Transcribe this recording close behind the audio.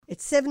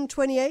It's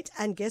 7:28,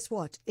 and guess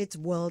what? It's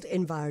World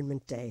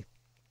Environment Day.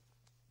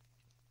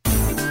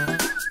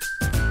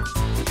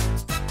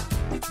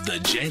 The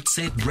Jet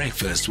Set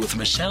Breakfast with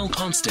Michelle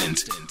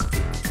Constant.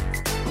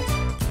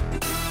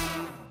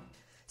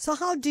 So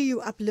how do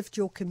you uplift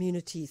your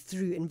community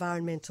through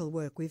environmental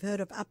work? We've heard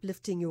of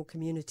uplifting your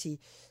community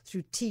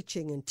through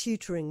teaching and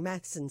tutoring,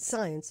 maths and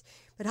science,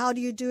 but how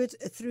do you do it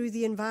through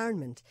the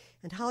environment?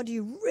 And how do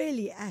you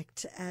really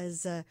act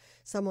as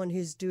someone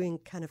who's doing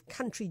kind of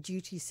country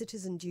duty,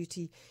 citizen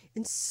duty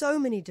in so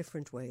many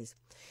different ways?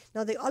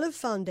 Now, the Olive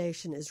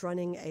Foundation is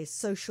running a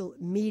social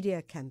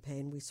media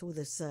campaign. We saw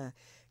this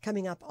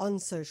coming up on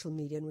social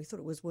media, and we thought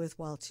it was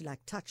worthwhile to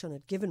touch on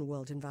it given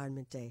World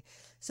Environment Day.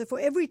 So for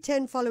every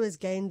 10 followers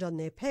gained on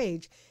their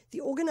page, the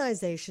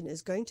organization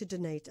is going to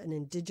donate an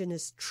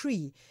indigenous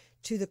tree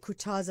to the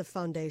Kutaza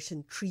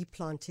Foundation tree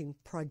planting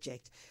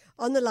project.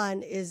 On the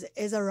line is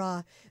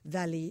Ezaraa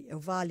Valley,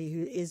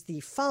 who is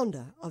the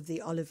founder of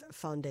the Olive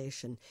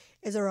Foundation.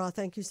 Ezaraa,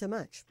 thank you so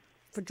much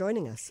for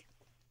joining us.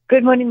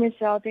 Good morning,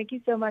 Michelle. Thank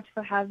you so much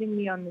for having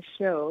me on the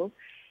show.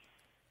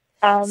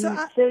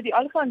 So the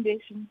Olive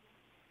Foundation...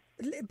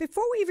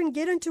 Before we even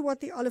get into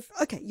what the Olive...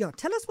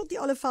 tell us what the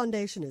Olive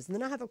Foundation is, and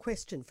then I have a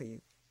question for you.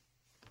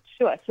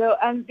 Sure. So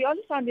the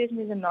Olive Foundation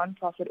is a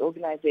non-profit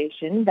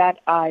organization that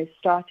I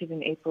started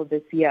in April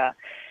this year.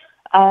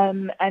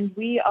 And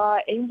we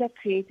are aimed at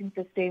creating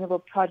sustainable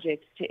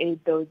projects to aid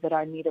those that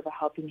are in need of a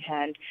helping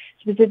hand,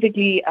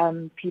 specifically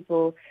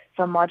people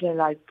from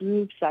marginalized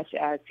groups such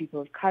as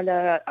people of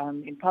color,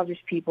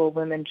 impoverished people,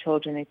 women,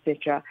 children,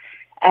 etc.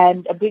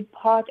 And a big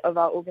part of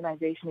our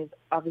organization is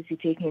obviously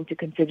taking into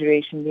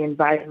consideration the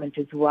environment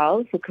as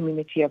well for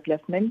community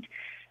upliftment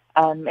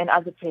and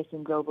other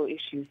pressing global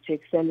issues to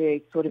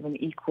accelerate sort of an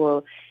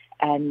equal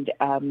and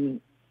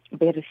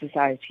better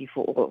society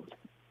for all.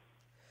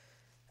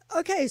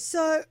 Okay,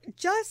 so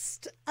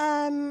just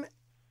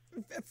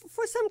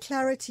for some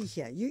clarity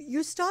here,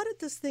 you started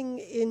this thing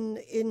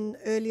in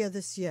earlier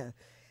this year,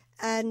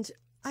 and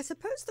I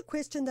suppose the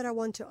question that I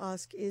want to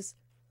ask is,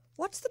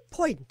 what's the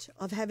point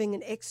of having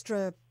an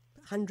extra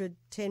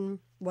 110,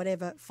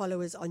 whatever,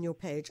 followers on your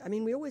page? I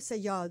mean, we always say,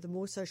 the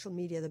more social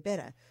media, the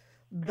better.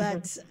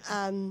 But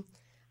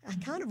I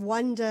kind of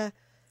wonder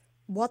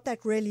what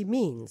that really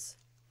means.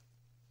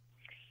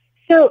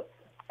 So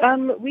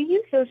we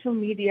use social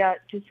media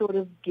to sort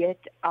of get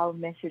our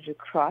message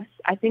across.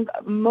 I think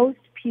most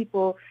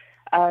people,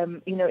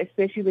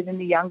 especially within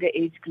the younger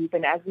age group,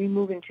 and as we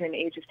move into an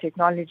age of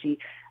technology,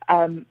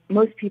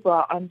 most people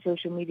are on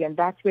social media, and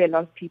that's where a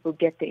lot of people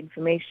get the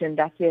information.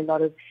 That's where a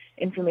lot of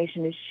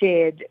information is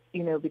shared,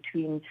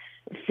 between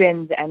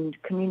friends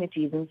and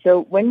communities. And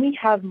so when we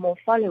have more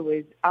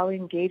followers, our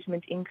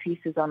engagement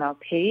increases on our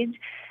page,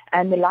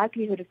 and the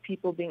likelihood of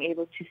people being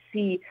able to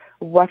see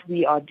what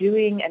we are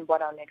doing and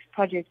what our next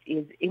project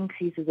is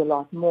increases a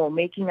lot more,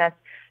 making us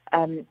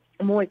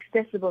more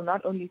accessible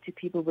not only to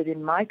people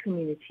within my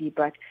community,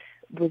 but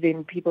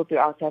within people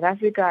throughout South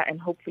Africa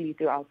and hopefully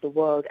throughout the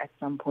world at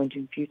some point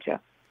in future.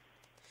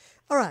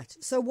 All right.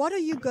 So what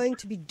are you going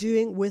to be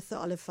doing with the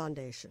Olive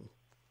Foundation?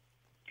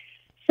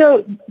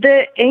 So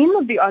the aim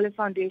of the Olive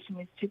Foundation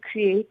is to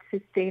create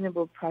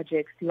sustainable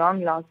projects,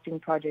 long-lasting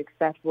projects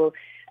that will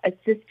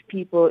assist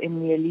people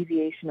in the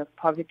alleviation of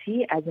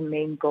poverty as a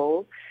main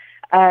goal.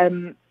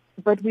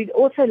 But we'd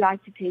also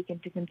like to take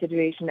into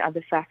consideration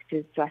other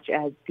factors such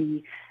as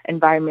the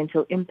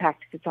environmental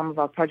impact that some of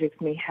our projects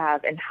may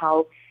have and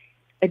how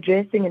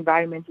addressing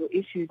environmental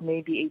issues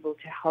may be able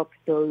to help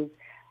those,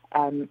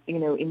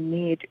 in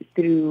need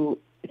through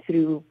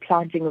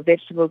planting of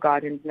vegetable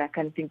gardens and that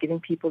kind of thing, giving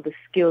people the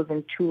skills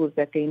and tools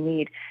that they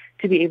need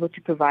to be able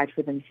to provide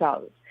for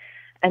themselves.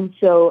 And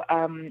so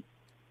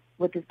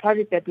with this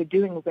project that we're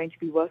doing, we're going to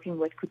be working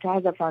with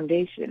Kutaza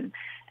Foundation,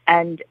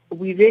 and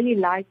we really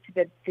liked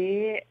that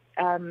they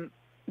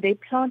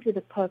plant with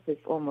a purpose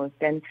almost,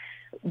 and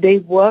they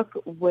work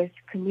with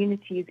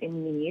communities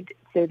in need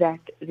so that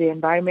the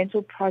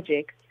environmental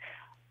projects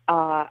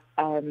are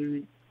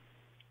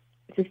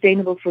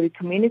sustainable for the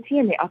community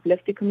and they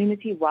uplift the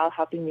community while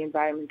helping the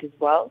environment as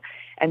well.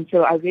 And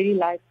so I really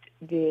liked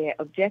their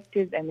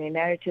objectives and their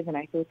narrative, and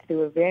I thought they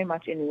were very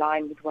much in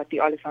line with what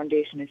the Olive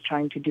Foundation is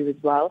trying to do as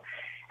well.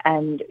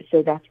 And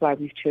so that's why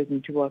we've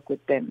chosen to work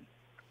with them.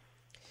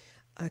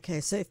 Okay,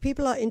 so if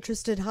people are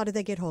interested, how do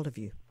they get hold of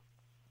you?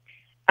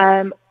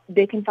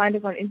 They can find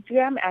us on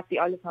Instagram at the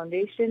Olive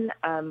Foundation.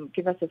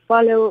 Give us a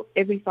follow.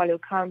 Every follow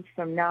counts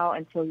from now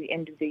until the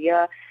end of the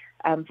year.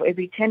 For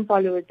every 10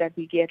 followers that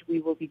we get, we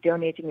will be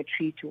donating a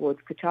tree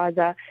towards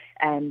Kutaza,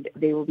 and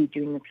they will be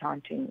doing the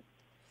planting.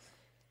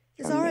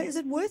 Ezaraa, is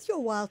it worth your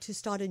while to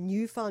start a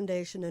new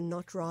foundation and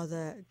not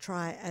rather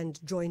try and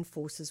join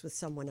forces with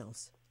someone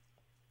else?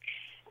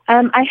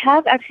 I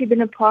have actually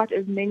been a part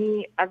of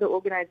many other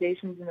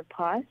organizations in the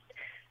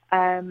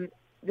past.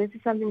 This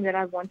is something that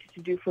I've wanted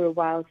to do for a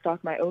while,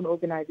 start my own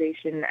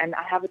organization, and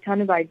I have a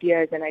ton of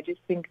ideas, and I just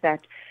think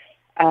that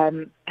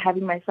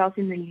having myself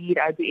in the lead,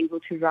 I'd be able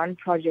to run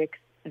projects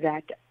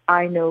that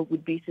I know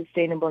would be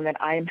sustainable and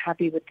that I am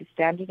happy with the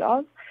standard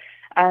of.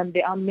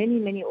 There are many,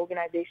 many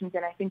organizations,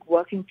 and I think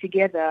working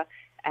together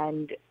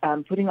and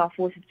putting our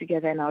forces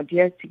together and our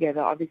ideas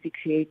together obviously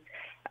creates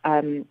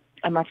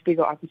a much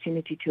bigger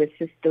opportunity to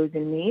assist those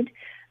in need.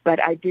 But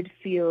I did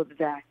feel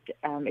that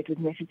it was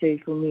necessary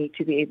for me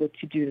to be able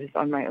to do this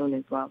on my own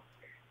as well.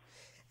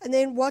 And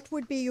then what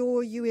would be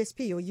your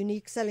USP, your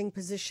unique selling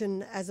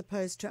position, as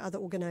opposed to other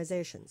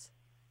organizations?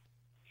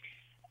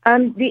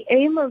 The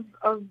aim of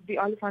the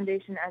Olive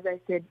Foundation, as I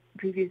said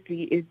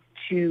previously, is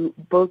to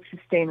build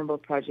sustainable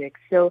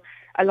projects. So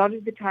a lot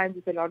of the times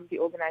with a lot of the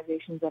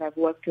organizations that I've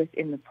worked with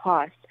in the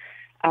past,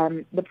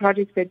 the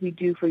projects that we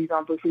do, for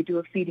example, if we do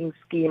a feeding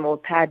scheme or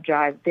pad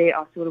drive, they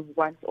are sort of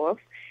once off.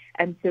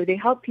 And so they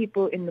help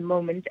people in the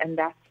moment, and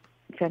that's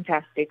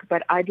fantastic.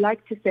 But I'd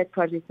like to set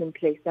projects in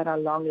place that are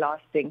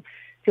long-lasting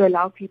to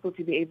allow people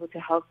to be able to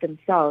help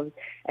themselves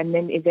and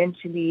then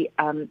eventually,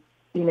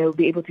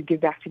 be able to give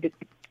back to the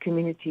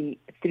community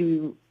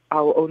through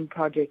our own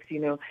projects,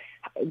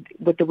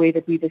 with the way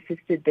that we've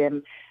assisted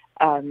them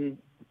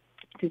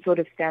to sort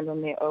of stand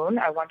on their own.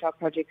 I want our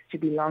projects to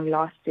be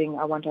long-lasting.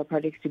 I want our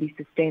projects to be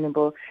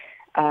sustainable.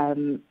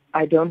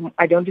 I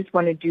don't just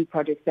want to do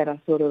projects that are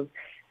sort of,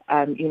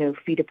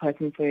 feed a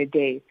person for a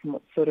day.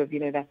 It's sort of,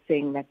 that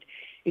saying that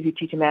if you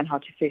teach a man how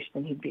to fish,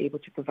 then he'd be able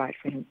to provide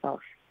for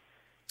himself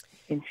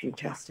in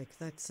future. Fantastic.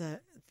 That's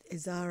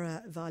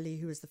Ezaraa Vali,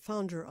 who is the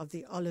founder of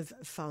the Olive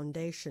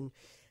Foundation.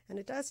 And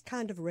it does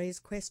kind of raise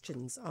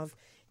questions of,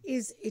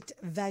 is it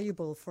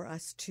valuable for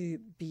us to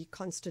be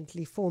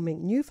constantly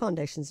forming new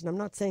foundations? And I'm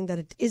not saying that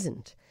it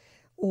isn't.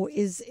 Or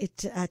is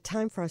it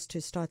time for us to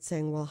start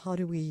saying, well, how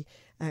do we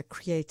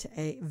create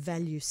a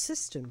value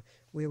system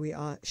where we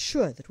are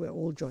sure that we're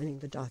all joining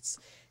the dots?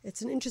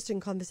 It's an interesting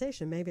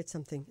conversation. Maybe it's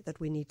something that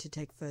we need to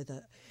take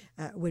further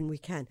when we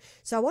can.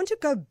 So I want to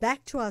go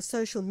back to our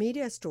social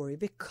media story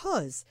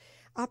because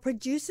our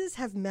producers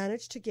have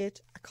managed to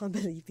get, I can't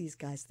believe these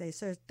guys,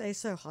 they're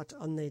so hot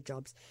on their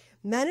jobs,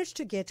 managed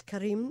to get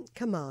Karim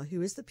Kamar,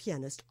 who is the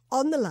pianist,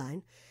 on the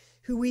line,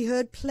 who we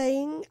heard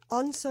playing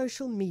on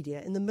social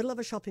media in the middle of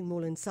a shopping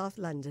mall in South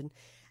London.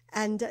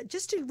 And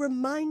just to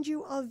remind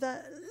you of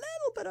a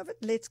little bit of it,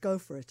 let's go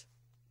for it.